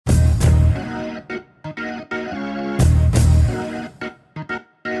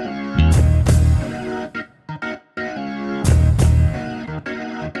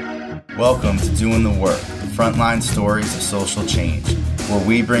Welcome to Doing the Work, the frontline stories of social change, where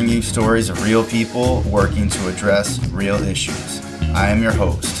we bring you stories of real people working to address real issues. I am your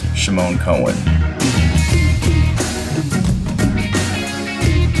host, Shimon Cohen.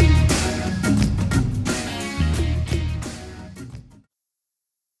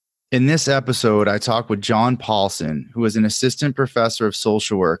 In this episode, I talk with John Paulson, who is an assistant professor of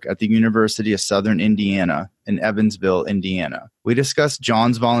social work at the University of Southern Indiana in Evansville, Indiana. We discuss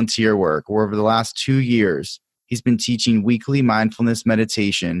John's volunteer work, where over the last 2 years, he's been teaching weekly mindfulness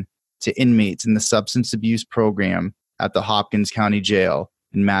meditation to inmates in the substance abuse program at the Hopkins County Jail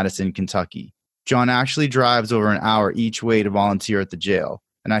in Madison, Kentucky. John actually drives over an hour each way to volunteer at the jail,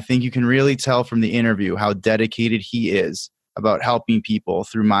 and I think you can really tell from the interview how dedicated he is about helping people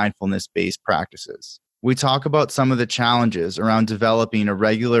through mindfulness-based practices. We talk about some of the challenges around developing a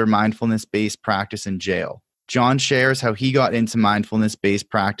regular mindfulness-based practice in jail. John shares how he got into mindfulness-based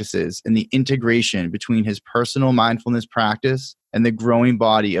practices and the integration between his personal mindfulness practice and the growing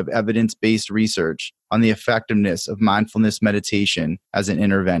body of evidence-based research on the effectiveness of mindfulness meditation as an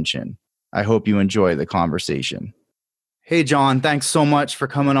intervention. I hope you enjoy the conversation. Hey, John, thanks so much for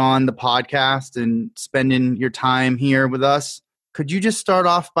coming on the podcast and spending your time here with us. Could you just start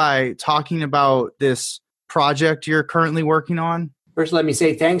off by talking about this project you're currently working on? First, let me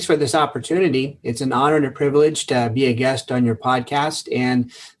say thanks for this opportunity. It's an honor and a privilege to be a guest on your podcast.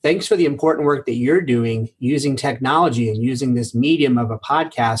 And thanks for the important work that you're doing using technology and using this medium of a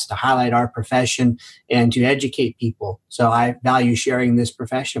podcast to highlight our profession and to educate people. So I value sharing this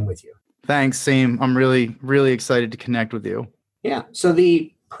profession with you. Thanks, same. I'm really, really excited to connect with you. Yeah. So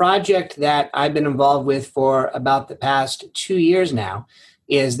the project that I've been involved with for about the past 2 years now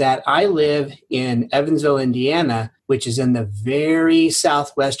is that I live in Evansville, Indiana, which is in the very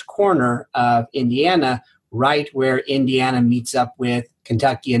southwest corner of Indiana, right where Indiana meets up with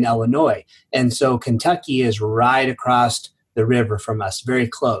Kentucky and Illinois. And so Kentucky is right across the river from us, very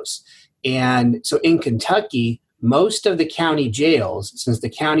close. And so in Kentucky, most of the county jails, since the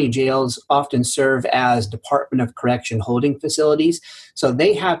county jails often serve as Department of Correction holding facilities, so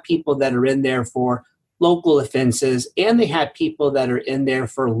they have people that are in there for local offenses, and they have people that are in there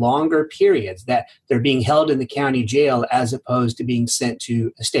for longer periods, that they're being held in the county jail as opposed to being sent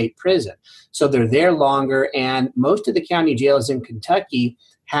to a state prison. So they're there longer, and most of the county jails in Kentucky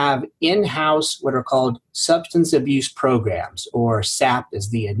have in-house what are called substance abuse programs, or SAP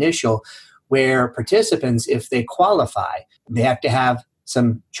is the initial, where participants, if they qualify, they have to have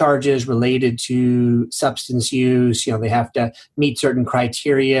some charges related to substance use. They have to meet certain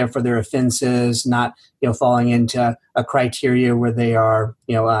criteria for their offenses, not, falling into a criteria where they are,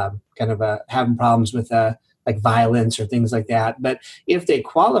 having problems with like violence or things like that. But if they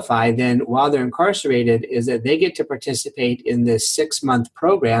qualify, then while they're incarcerated, is that they get to participate in this 6-month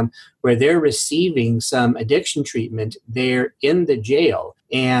program where they're receiving some addiction treatment there in the jail.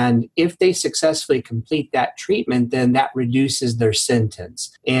 And if they successfully complete that treatment, then that reduces their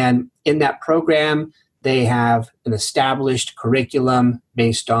sentence. And in that program, they have an established curriculum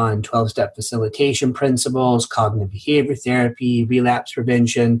based on 12-step facilitation principles, cognitive behavior therapy, relapse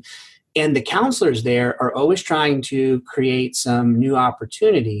prevention. And the counselors there are always trying to create some new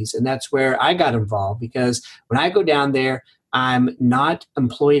opportunities. And that's where I got involved, because when I go down there, I'm not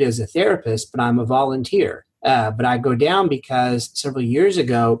employed as a therapist, but I'm a volunteer. But I go down because several years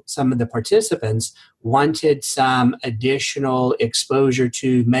ago, some of the participants wanted some additional exposure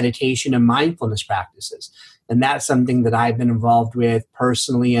to meditation and mindfulness practices. And that's something that I've been involved with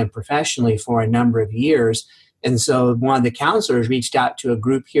personally and professionally for a number of years. And so one of the counselors reached out to a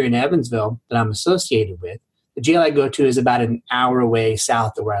group here in Evansville that I'm associated with. The jail I go to is about an hour away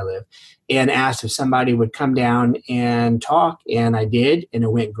south of where I live, and asked if somebody would come down and talk. And I did, and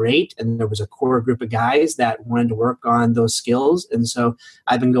it went great. And there was a core group of guys that wanted to work on those skills. And so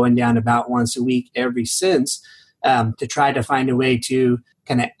I've been going down about once a week ever since to try to find a way to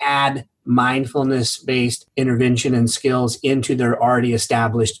kind of add mindfulness-based intervention and skills into their already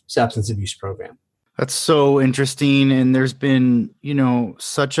established substance abuse program. That's so interesting. And there's been,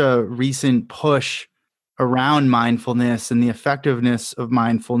 such a recent push around mindfulness and the effectiveness of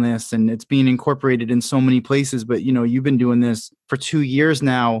mindfulness, and it's being incorporated in so many places. But, you've been doing this for 2 years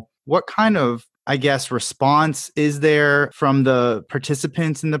now. What kind of, response is there from the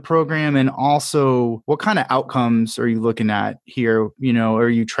participants in the program? And also, what kind of outcomes are you looking at here? Are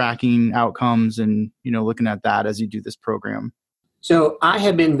you tracking outcomes and, looking at that as you do this program? So I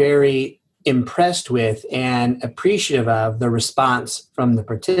have been very impressed with and appreciative of the response from the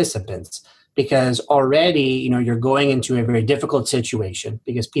participants, because already, you're going into a very difficult situation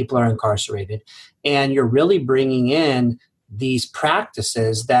because people are incarcerated, and you're really bringing in these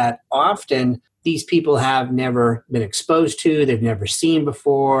practices that often these people have never been exposed to, they've never seen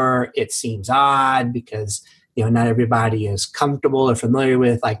before. It seems odd because not everybody is comfortable or familiar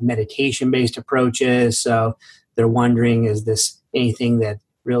with like meditation-based approaches. So they're wondering, is this anything that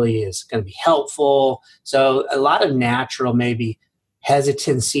really is going to be helpful? So a lot of natural maybe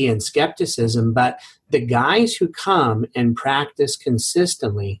hesitancy and skepticism, but the guys who come and practice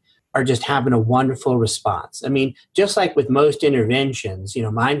consistently are just having a wonderful response. I mean, just like with most interventions,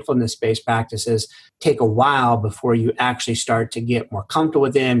 mindfulness-based practices take a while before you actually start to get more comfortable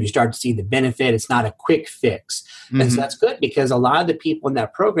with them. You start to see the benefit. It's not a quick fix. Mm-hmm. And so that's good because a lot of the people in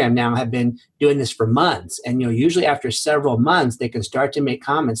that program now have been doing this for months. And, usually after several months, they can start to make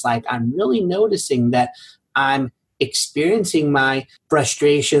comments like, I'm really noticing that I'm experiencing my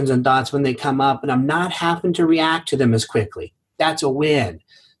frustrations and thoughts when they come up, and I'm not having to react to them as quickly. That's a win.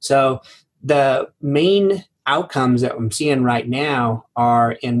 So the main outcomes that I'm seeing right now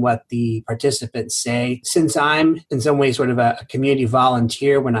are in what the participants say. Since I'm in some ways sort of a community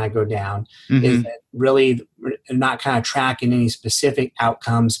volunteer when I go down, mm-hmm. is that really not kind of tracking any specific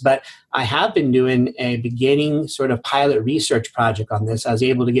outcomes, but I have been doing a beginning sort of pilot research project on this. I was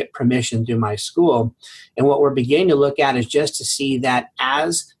able to get permission through my school. And what we're beginning to look at is just to see that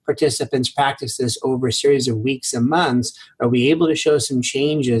as participants practice this over a series of weeks and months, are we able to show some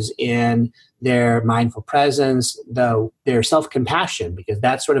changes in their mindful presence, their self-compassion, because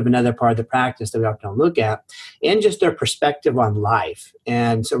that's sort of another part of the practice that we often look at, and just their perspective on life.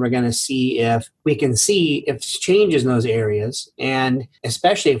 And so we're going to see if we can see if changes in those areas, and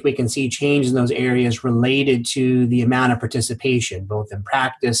especially if we can see changes in those areas related to the amount of participation, both in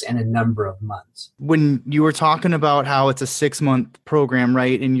practice and a number of months. When you were talking about how it's a 6-month program,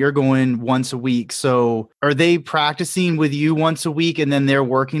 right, and you're going once a week, so are they practicing with you once a week and then they're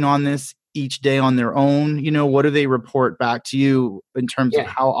working on this each day on their own? What do they report back to you in terms of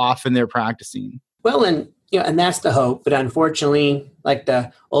how often they're practicing? Well, and that's the hope. But unfortunately, like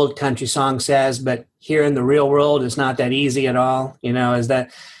the old country song says, but here in the real world, it's not that easy at all.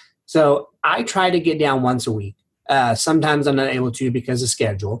 So I try to get down once a week. Sometimes I'm not able to because of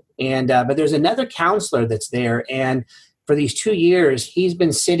schedule. And but there's another counselor that's there. And for these 2 years, he's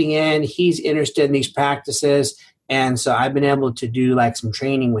been sitting in. He's interested in these practices. And so I've been able to do like some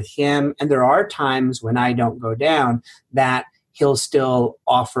training with him. And there are times when I don't go down that he'll still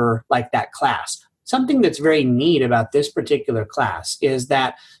offer like that class. Something that's very neat about this particular class is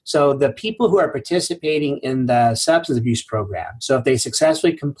that, so the people who are participating in the substance abuse program, so if they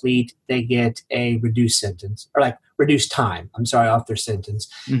successfully complete, they get a reduced sentence, or like reduced time, off their sentence.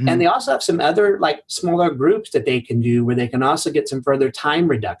 Mm-hmm. And they also have some other like smaller groups that they can do where they can also get some further time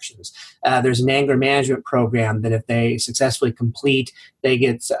reductions. There's an anger management program that if they successfully complete, they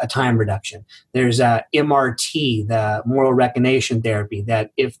get a time reduction. There's a MRT, the moral recognition therapy,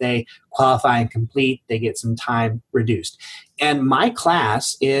 that if they qualify and complete, they get some time reduced. And my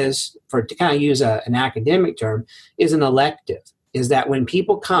class is, to kind of use an academic term, is an elective. Is that when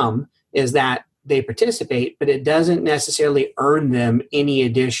people come, is that they participate, but it doesn't necessarily earn them any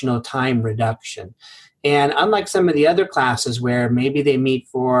additional time reduction. And unlike some of the other classes where maybe they meet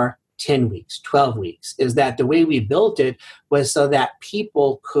for 10 weeks, 12 weeks, is that the way we built it was so that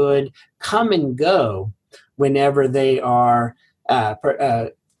people could come and go whenever they are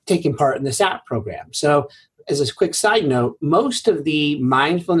taking part in the SAP program. So as a quick side note, most of the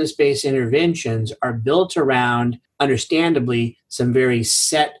mindfulness-based interventions are built around, understandably, some very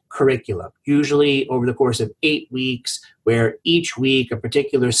set curriculum, usually over the course of 8 weeks, where each week a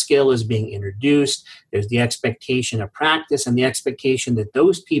particular skill is being introduced. There's the expectation of practice and the expectation that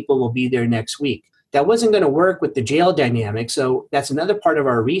those people will be there next week. That wasn't going to work with the jail dynamic. So that's another part of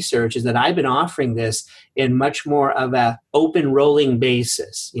our research, is that I've been offering this in much more of a open rolling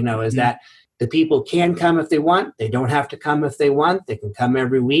basis, that the people can come if they want. They don't have to come if they want. They can come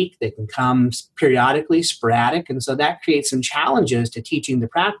every week. They can come periodically, sporadic. And so that creates some challenges to teaching the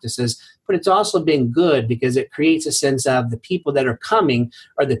practices, but it's also been good because it creates a sense of the people that are coming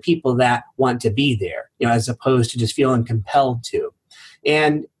are the people that want to be there, as opposed to just feeling compelled to.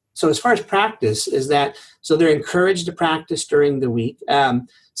 And so as far as practice is that, so they're encouraged to practice during the week.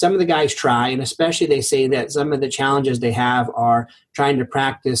 Some of the guys try, and especially they say that some of the challenges they have are trying to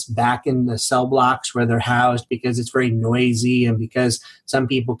practice back in the cell blocks where they're housed because it's very noisy and because some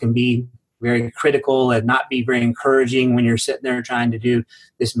people can be very critical and not be very encouraging when you're sitting there trying to do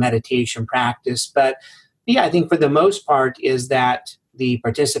this meditation practice. But yeah, I think for the most part is that the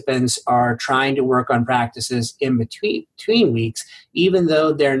participants are trying to work on practices in between weeks, even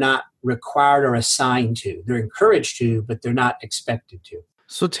though they're not required or assigned to. They're encouraged to, but they're not expected to.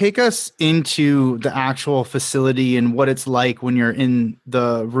 So take us into the actual facility and what it's like when you're in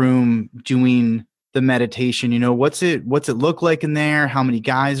the room doing the meditation. What's it look like in there? How many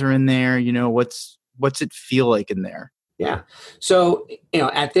guys are in there? What's it feel like in there? Yeah. So,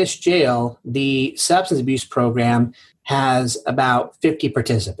 at this jail, the substance abuse program has about 50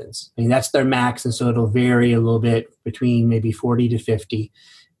 participants. I mean, that's their max. And so it'll vary a little bit between maybe 40 to 50.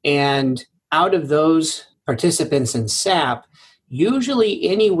 And out of those participants in SAP, usually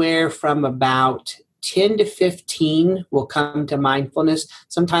anywhere from about 10 to 15 will come to mindfulness,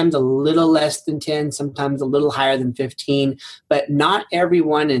 sometimes a little less than 10, sometimes a little higher than 15, but not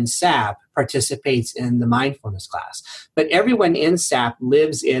everyone in SAP participates in the mindfulness class. But everyone in SAP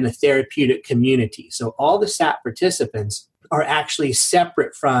lives in a therapeutic community. So all the SAP participants are actually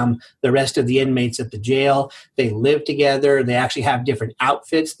separate from the rest of the inmates at the jail. They live together. They actually have different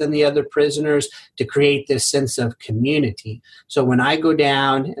outfits than the other prisoners to create this sense of community. So when I go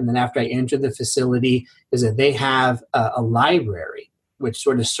down and then after I enter the facility is that they have a library, which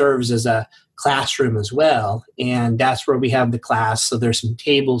sort of serves as a classroom as well. And that's where we have the class. So there's some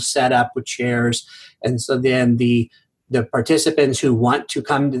tables set up with chairs. And so then the participants who want to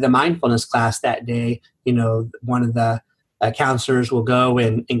come to the mindfulness class that day, one of the counselors will go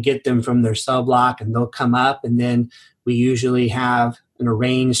and get them from their cell block and they'll come up, and then we usually have an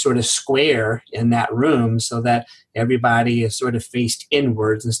arranged sort of square in that room so that everybody is sort of faced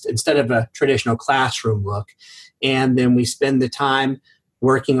inwards instead of a traditional classroom look. And then we spend the time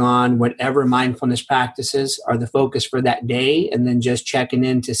working on whatever mindfulness practices are the focus for that day, and then just checking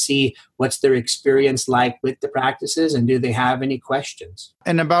in to see what's their experience like with the practices and do they have any questions.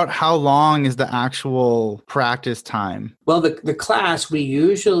 And about how long is the actual practice time? Well, the class, we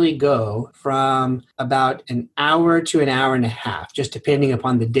usually go from about an hour to an hour and a half, just depending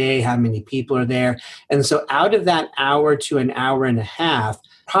upon the day, how many people are there. And so out of that hour to an hour and a half,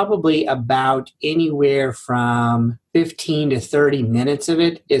 probably about anywhere from 15 to 30 minutes of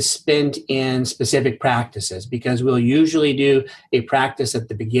it is spent in specific practices, because we'll usually do a practice at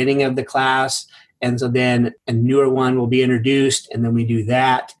the beginning of the class. And so then a newer one will be introduced, and then we do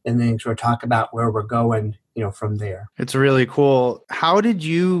that, and then sort of talk about where we're going, from there. It's really cool. How did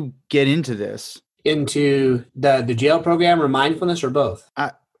you get into this? Into the jail program or mindfulness, or both?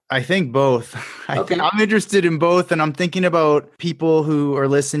 I think both. Okay. I'm interested in both, and I'm thinking about people who are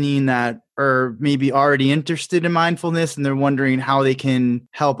listening that are maybe already interested in mindfulness and they're wondering how they can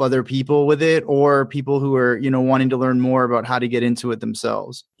help other people with it, or people who are, wanting to learn more about how to get into it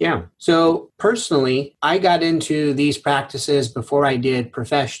themselves. Yeah. So personally, I got into these practices before I did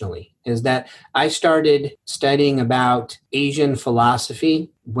professionally. Is that I started studying about Asian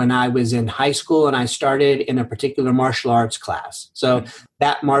philosophy when I was in high school, and I started in a particular martial arts class. So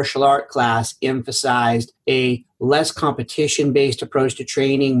that martial art class emphasized a less competition-based approach to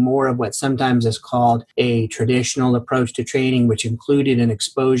training, more of what sometimes is called a traditional approach to training, which included an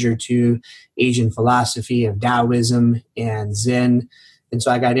exposure to Asian philosophy of Taoism and Zen. And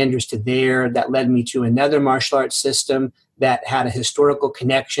so I got interested there. That led me to another martial arts system that had a historical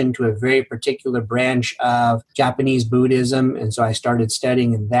connection to a very particular branch of Japanese Buddhism. And so I started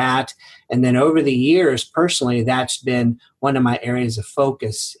studying in that. And then over the years, personally, that's been one of my areas of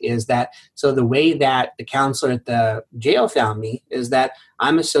focus. Is that so the way that the counselor at the jail found me is that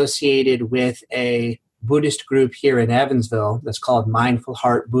I'm associated with a Buddhist group here in Evansville that's called Mindful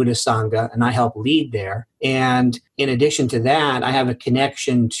Heart Buddhist Sangha, and I help lead there. And in addition to that, I have a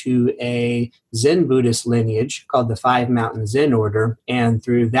connection to a Zen Buddhist lineage called the Five Mountain Zen Order. And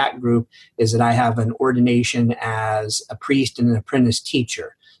through that group is that I have an ordination as a priest and an apprentice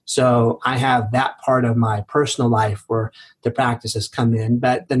teacher. So I have that part of my personal life where the practices come in.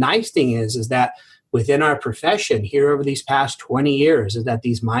 But the nice thing is that within our profession here over these past 20 years is that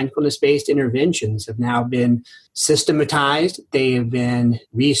these mindfulness-based interventions have now been systematized, they have been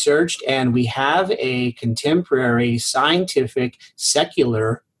researched, and we have a contemporary scientific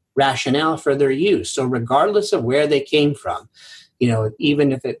secular rationale for their use. So regardless of where they came from,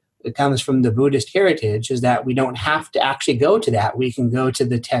 even if it comes from the Buddhist heritage, is that we don't have to actually go to that. We can go to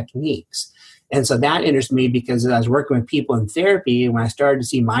the techniques. And so that interests me because as I was working with people in therapy, when I started to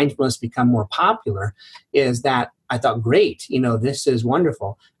see mindfulness become more popular, is that I thought, great, this is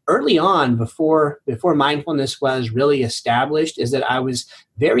wonderful. Early on, before mindfulness was really established, is that I was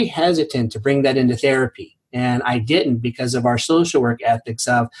very hesitant to bring that into therapy. And I didn't because of our social work ethics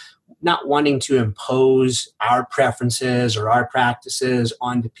of not wanting to impose our preferences or our practices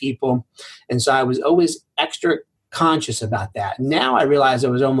onto people. And so I was always extra conscious about that. Now I realize I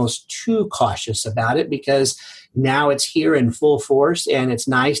was almost too cautious about it because now it's here in full force, and it's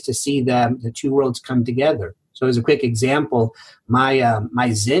nice to see the two worlds come together. So as a quick example,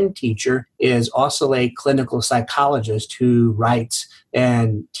 my Zen teacher is also a clinical psychologist who writes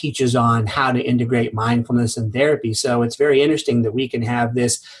and teaches on how to integrate mindfulness and therapy. So it's very interesting that we can have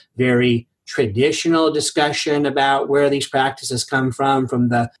this very traditional discussion about where these practices come from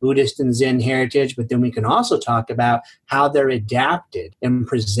the Buddhist and Zen heritage, but then we can also talk about how they're adapted and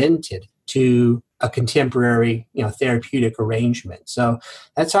presented to a contemporary, therapeutic arrangement. So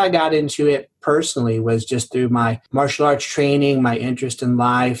that's how I got into it personally, was just through my martial arts training, my interest in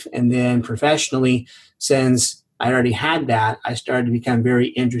life, and then professionally, since I already had that, I started to become very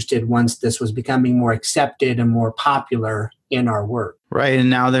interested once this was becoming more accepted and more popular in our work. Right. And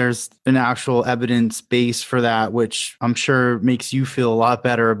now there's an actual evidence base for that, which I'm sure makes you feel a lot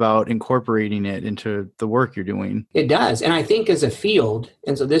better about incorporating it into the work you're doing. It does. And I think as a field,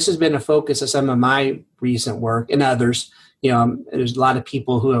 and so this has been a focus of some of my recent work and others, there's a lot of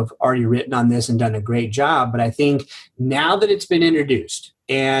people who have already written on this and done a great job. But I think now that it's been introduced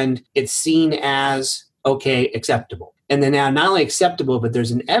and it's seen as, okay, acceptable. And then now not only acceptable, but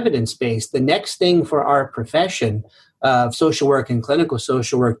there's an evidence base. The next thing for our profession of social work and clinical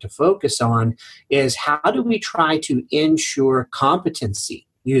social work to focus on is how do we try to ensure competency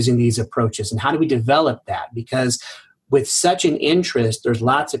using these approaches, and how do we develop that? Because with such an interest, there's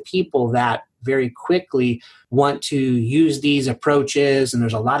lots of people that very quickly want to use these approaches, and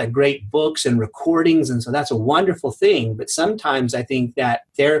there's a lot of great books and recordings, and so that's a wonderful thing. But sometimes I think that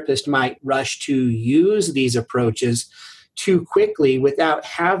therapists might rush to use these approaches too quickly without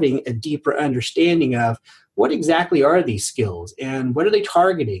having a deeper understanding of what exactly are these skills and what are they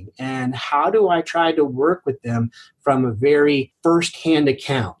targeting and how do I try to work with them from a very firsthand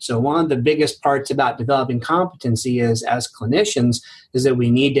account. So one of the biggest parts about developing competency is, as clinicians, is that we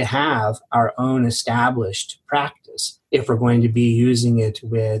need to have our own established practice if we're going to be using it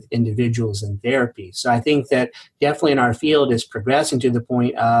with individuals in therapy. So I think that definitely in our field is progressing to the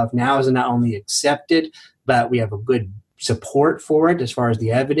point of now is not only accepted, but we have a good support for it as far as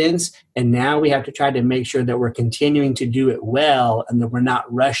the evidence. And now we have to try to make sure that we're continuing to do it well and that we're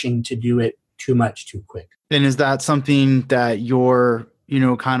not rushing to do it too much too quick. And is that something that you're,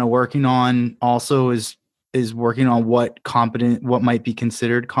 kind of working on also, is working on what might be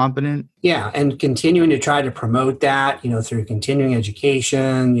considered competent? Yeah. And continuing to try to promote that, through continuing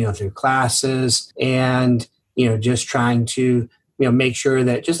education, through classes, and, just trying to make sure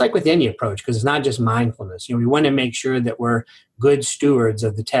that, just like with any approach, because it's not just mindfulness, we want to make sure that we're good stewards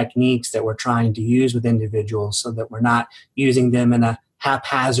of the techniques that we're trying to use with individuals so that we're not using them in a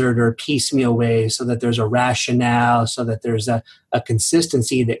haphazard or piecemeal way, so that there's a rationale, so that there's a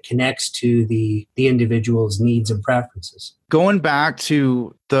consistency that connects to the individual's needs and preferences. Going back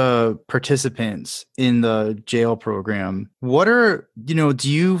to the participants in the jail program, what are, do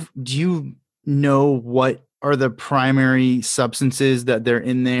you know what are the primary substances that they're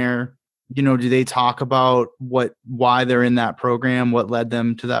in there? Do they talk about why they're in that program, what led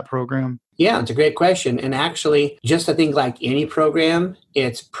them to that program? Yeah, it's a great question. And actually, just I think like any program,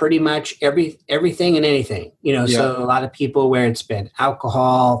 it's pretty much everything and anything. So a lot of people where it's been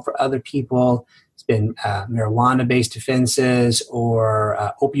alcohol, for other people, it's been marijuana-based offenses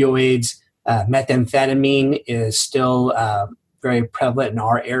or opioids. Methamphetamine is still very prevalent in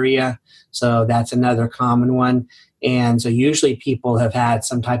our area. So that's another common one. And so usually people have had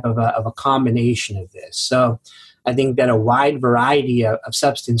some type of a combination of this. So I think that a wide variety of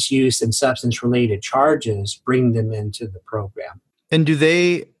substance use and substance-related charges bring them into the program. And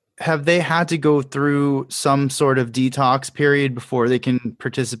have they had to go through some sort of detox period before they can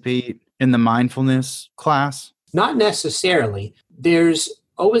participate in the mindfulness class? Not necessarily. There's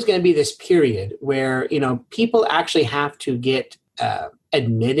always going to be this period where, people actually have to get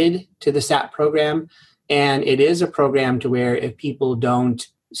admitted to the SAP program. And it is a program to where if people don't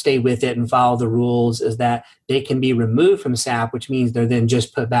stay with it and follow the rules, is that they can be removed from SAP, which means they're then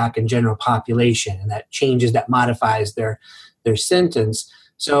just put back in general population. And that modifies their sentence.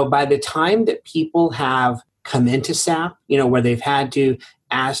 So by the time that people have come into SAP, where they've had to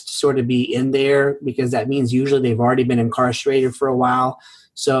ask to sort of be in there, because that means usually they've already been incarcerated for a while.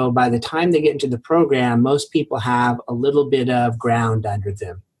 So by the time they get into the program, most people have a little bit of ground under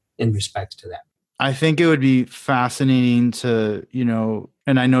them in respect to that. I think it would be fascinating to,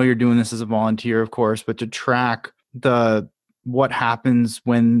 and I know you're doing this as a volunteer, of course, but to track what happens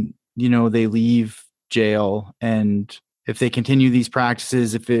when, they leave jail, and if they continue these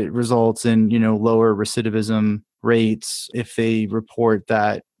practices, if it results in, lower recidivism rates, if they report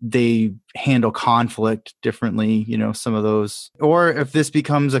that they handle conflict differently, some of those, or if this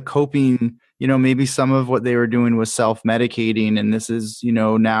becomes a coping, maybe some of what they were doing was self-medicating, and this is,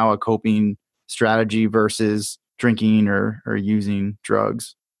 now a coping strategy versus drinking or using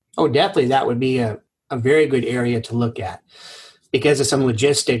drugs? Oh, definitely. That would be a very good area to look at. Because of some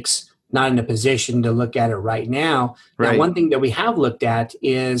logistics, not in a position to look at it right now. Right. Now, one thing that we have looked at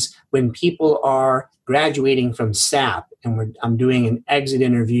is when people are graduating from SAP, and I'm doing an exit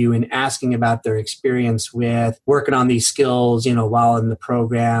interview and asking about their experience with working on these skills, while in the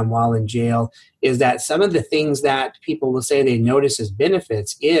program, while in jail, is that some of the things that people will say they notice as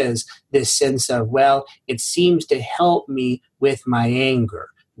benefits is this sense of, well, it seems to help me with my anger.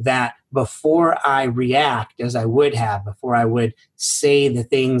 That before I react as I would have, before I would say the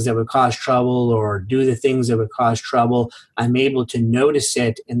things that would cause trouble or do the things that would cause trouble, I'm able to notice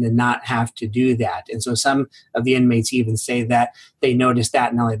it and then not have to do that. And so some of the inmates even say that they notice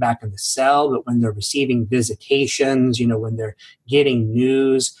that not only back in the cell, but when they're receiving visitations, when they're getting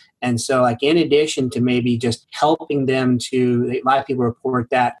news. And so, in addition to maybe just helping them a lot of people report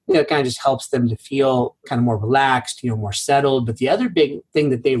that, it kind of just helps them to feel kind of more relaxed, more settled. But the other big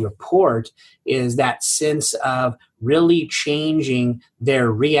thing that they report is that sense of really changing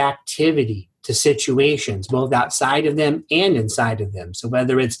their reactivity to situations, both outside of them and inside of them. So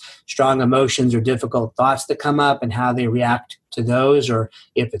whether it's strong emotions or difficult thoughts that come up and how they react to those, or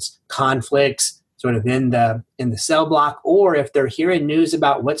if it's conflicts sort of in the cell block, or if they're hearing news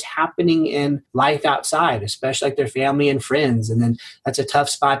about what's happening in life outside, especially like their family and friends. And then that's a tough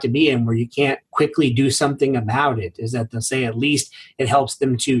spot to be in where you can't quickly do something about it, is that they'll say at least it helps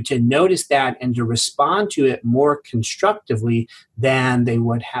them to notice that and to respond to it more constructively than they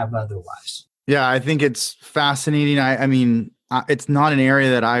would have otherwise. Yeah, I think it's fascinating. I mean, it's not an area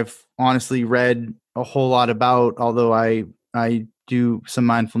that I've honestly read a whole lot about, although I do some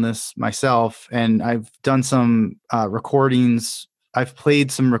mindfulness myself, and I've done some recordings. I've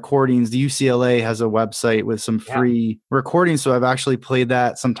played some recordings. The UCLA has a website with some free recordings. So I've actually played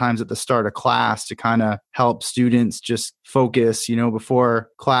that sometimes at the start of class to kind of help students just focus, before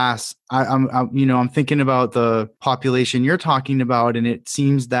class. I'm thinking about the population you're talking about, and it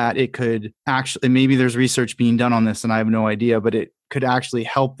seems that it could actually, maybe there's research being done on this and I have no idea, but it could actually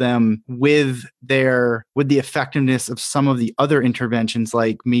help them with the effectiveness of some of the other interventions.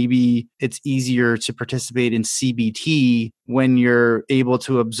 Like maybe it's easier to participate in CBT when you're able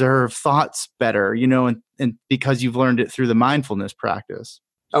to observe thoughts better, and because you've learned it through the mindfulness practice.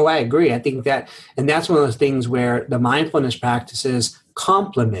 Oh, I agree. I think that, and that's one of those things where the mindfulness practices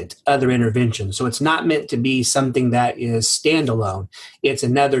complement other interventions. So it's not meant to be something that is standalone. It's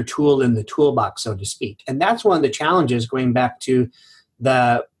another tool in the toolbox, so to speak. And that's one of the challenges, going back to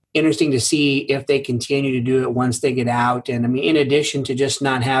the interesting to see if they continue to do it once they get out. And I mean, in addition to just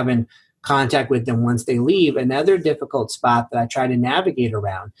not having contact with them once they leave, another difficult spot that I try to navigate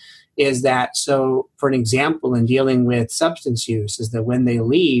around is that, so for an example, in dealing with substance use, is that when they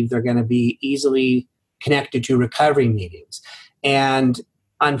leave, they're going to be easily connected to recovery meetings. And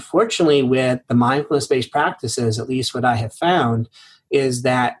unfortunately, with the mindfulness-based practices, at least what I have found, is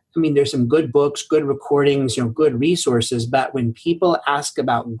that, there's some good books, good recordings, good resources, but when people ask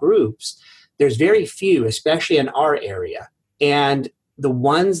about groups, there's very few, especially in our area. And the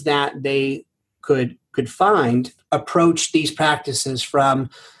ones that they could find approach these practices from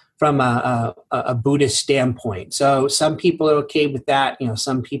a Buddhist standpoint. So some people are okay with that,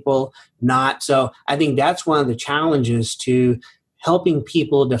 some people not. So I think that's one of the challenges to helping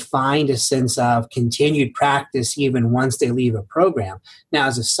people to find a sense of continued practice even once they leave a program. Now,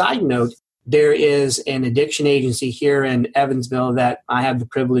 as a side note, there is an addiction agency here in Evansville that I have the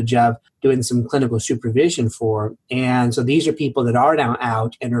privilege of doing some clinical supervision for. And so these are people that are now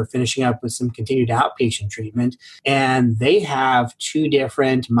out and are finishing up with some continued outpatient treatment. And they have 2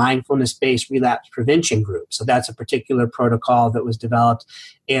 different mindfulness-based relapse prevention groups. So that's a particular protocol that was developed.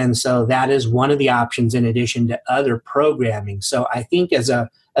 And so that is one of the options in addition to other programming. So I think as a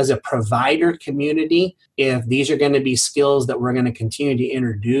provider community, if these are going to be skills that we're going to continue to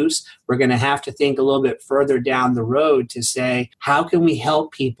introduce, we're going to have to think a little bit further down the road to say, how can we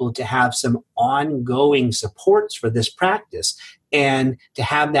help people to have some ongoing supports for this practice, and to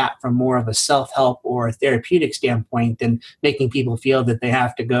have that from more of a self-help or a therapeutic standpoint than making people feel that they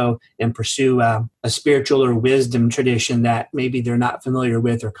have to go and pursue a spiritual or wisdom tradition that maybe they're not familiar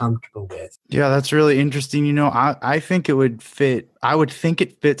with or comfortable with. Yeah, that's really interesting. I think it would fit. I would think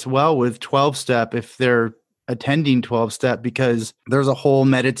it fits well with 12-step if they're attending 12-step, because there's a whole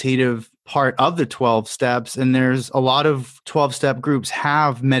meditative part of the 12 steps. And there's a lot of 12-step groups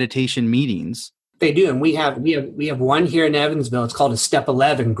have meditation meetings. They do. And we have one here in Evansville. It's called a Step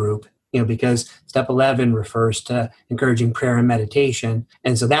 11 group, because Step 11 refers to encouraging prayer and meditation.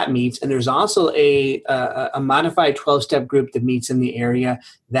 And so that meets. And there's also a modified 12-step group that meets in the area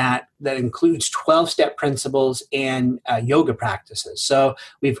that that includes 12-step principles and yoga practices. So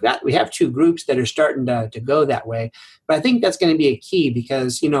we have two groups that are starting to go that way. But I think that's going to be a key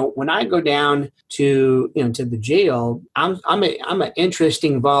because, when I go down to the jail, I'm an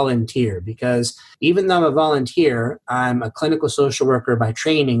interesting volunteer because even though I'm a volunteer, I'm a clinical social worker by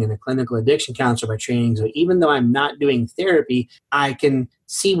training and a clinical addiction counselor by training. So even though I'm not doing therapy, I can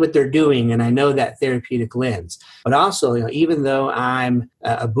see what they're doing and I know that therapeutic lens. But also, even though I'm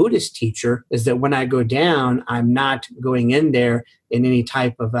a Buddhist teacher, is that when I go down, I'm not going in there in any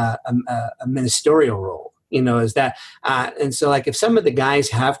type of a ministerial role. And so like if some of the guys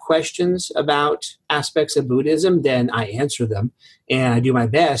have questions about aspects of Buddhism, then I answer them and I do my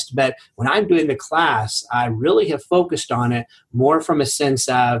best. But when I'm doing the class, I really have focused on it more from a sense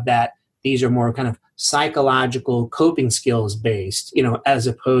of that these are more kind of psychological coping skills based, as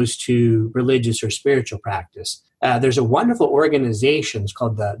opposed to religious or spiritual practice. There's a wonderful organization, it's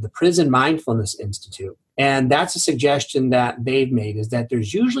called the Prison Mindfulness Institute. And that's a suggestion that they've made, is that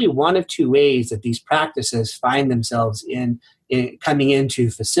there's usually one of two ways that these practices find themselves in coming into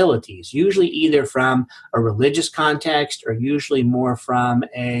facilities, usually either from a religious context or usually more from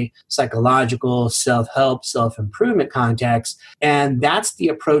a psychological, self-help, self-improvement context. And that's the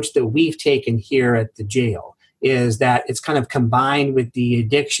approach that we've taken here at the jail, is that it's kind of combined with the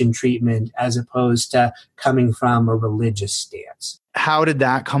addiction treatment as opposed to coming from a religious stance. How did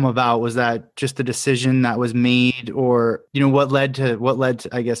that come about? Was that just a decision that was made, or what led to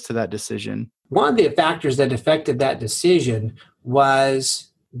I guess to that decision? One of the factors that affected that decision was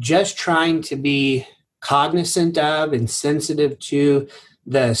just trying to be cognizant of and sensitive to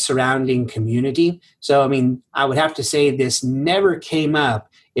the surrounding community. So, I would have to say this never came up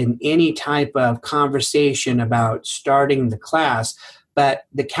in any type of conversation about starting the class. But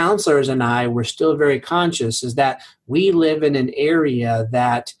the counselors and I were still very conscious is that we live in an area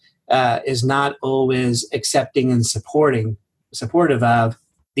that is not always accepting and supportive of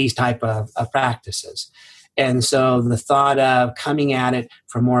these type of practices. And so the thought of coming at it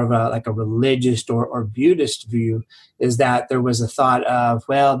from more of a religious or Buddhist view is that there was a thought of,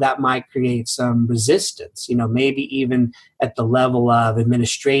 well, that might create some resistance, maybe even at the level of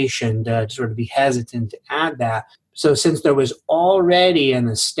administration to sort of be hesitant to add that. So since there was already an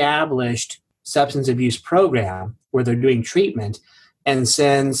established substance abuse program where they're doing treatment, and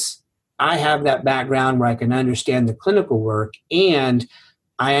since I have that background where I can understand the clinical work and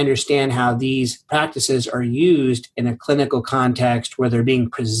I understand how these practices are used in a clinical context where they're being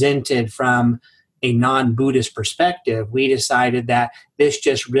presented from a non-Buddhist perspective, we decided that this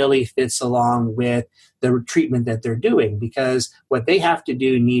just really fits along with the treatment that they're doing, because what they have to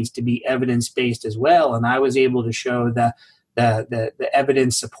do needs to be evidence-based as well. And I was able to show the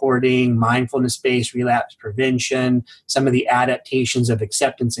evidence supporting mindfulness-based relapse prevention, some of the adaptations of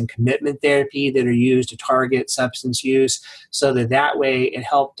acceptance and commitment therapy that are used to target substance use, so that way it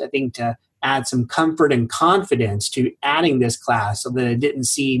helped, I think, to add some comfort and confidence to adding this class so that it didn't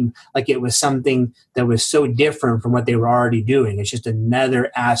seem like it was something that was so different from what they were already doing. It's just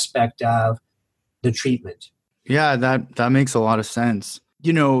another aspect of the treatment. Yeah, that makes a lot of sense.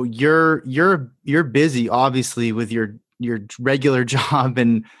 You're busy, obviously, with your regular job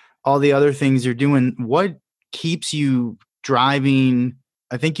and all the other things you're doing. What keeps you driving?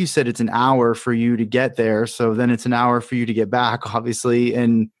 I think you said it's an hour for you to get there. So then it's an hour for you to get back, obviously.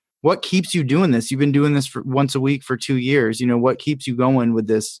 And what keeps you doing this? You've been doing this for once a week for 2 years. What keeps you going with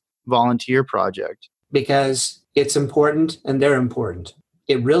this volunteer project? Because it's important and they're important.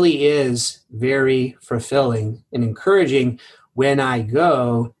 It really is very fulfilling and encouraging when I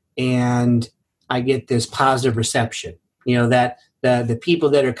go and I get this positive reception, that the people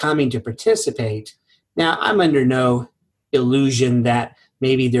that are coming to participate. Now, I'm under no illusion that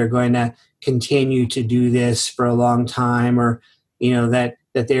maybe they're going to continue to do this for a long time, or,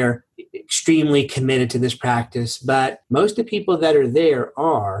 that they're extremely committed to this practice. But most of the people that are there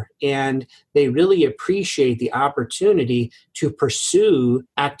are, and they really appreciate the opportunity to pursue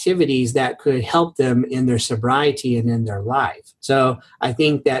activities that could help them in their sobriety and in their life. So I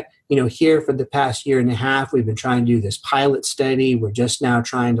think that, here for the past year and a half, we've been trying to do this pilot study. We're just now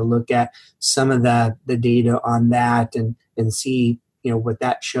trying to look at some of the data on that and see, what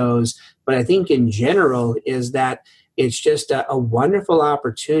that shows. But I think in general is that it's just a wonderful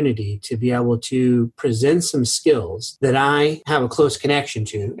opportunity to be able to present some skills that I have a close connection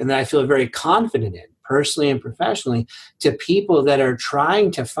to and that I feel very confident in, personally and professionally, to people that are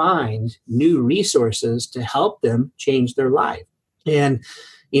trying to find new resources to help them change their life. And,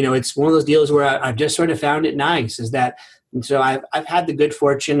 it's one of those deals where I've just sort of found it nice is that, and so I've had the good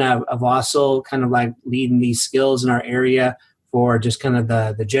fortune of also kind of like leading these skills in our area for just kind of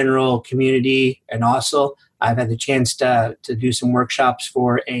the general community. And also I've had the chance to do some workshops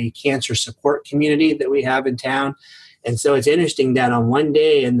for a cancer support community that we have in town. And so it's interesting that on one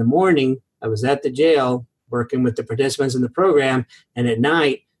day in the morning, I was at the jail working with the participants in the program, and at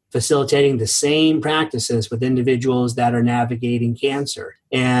night facilitating the same practices with individuals that are navigating cancer.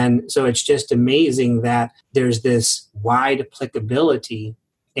 And so it's just amazing that there's this wide applicability.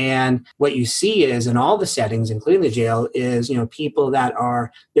 And what you see is in all the settings, including the jail, is, people that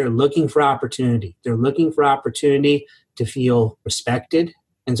they're looking for opportunity. They're looking for opportunity to feel respected.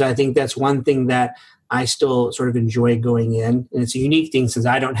 And so I think that's one thing that I still sort of enjoy going in. And it's a unique thing since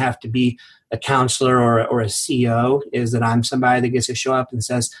I don't have to be a counselor or a CO, is that I'm somebody that gets to show up and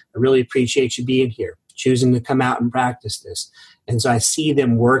says, I really appreciate you being here, choosing to come out and practice this. And so I see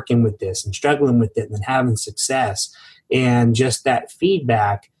them working with this and struggling with it and then having success. And just that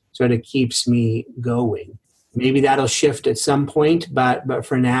feedback sort of keeps me going. Maybe that'll shift at some point, but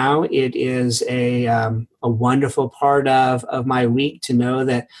for now, it is a wonderful part of my week to know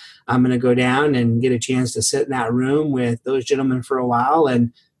that I'm going to go down and get a chance to sit in that room with those gentlemen for a while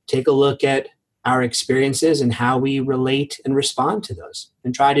and take a look at our experiences and how we relate and respond to those,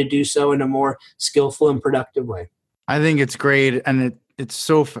 and try to do so in a more skillful and productive way. I think it's great, and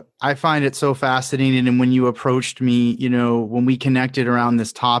I find it so fascinating. And when you approached me, when we connected around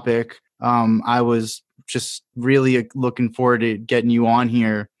this topic, I was just really looking forward to getting you on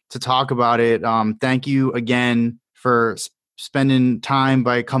here to talk about it. Thank you again for spending time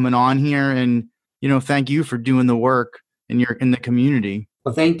by coming on here, and thank you for doing the work in the community.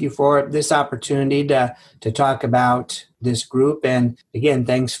 Well, thank you for this opportunity to talk about this group. And again,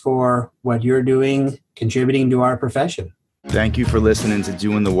 thanks for what you're doing, contributing to our profession. Thank you for listening to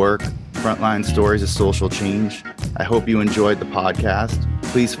Doing the Work, Frontline Stories of Social Change. I hope you enjoyed the podcast.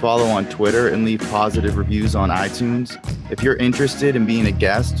 Please follow on Twitter and leave positive reviews on iTunes. If you're interested in being a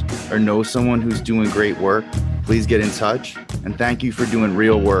guest or know someone who's doing great work, please get in touch. And thank you for doing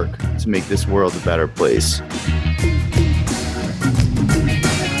real work to make this world a better place.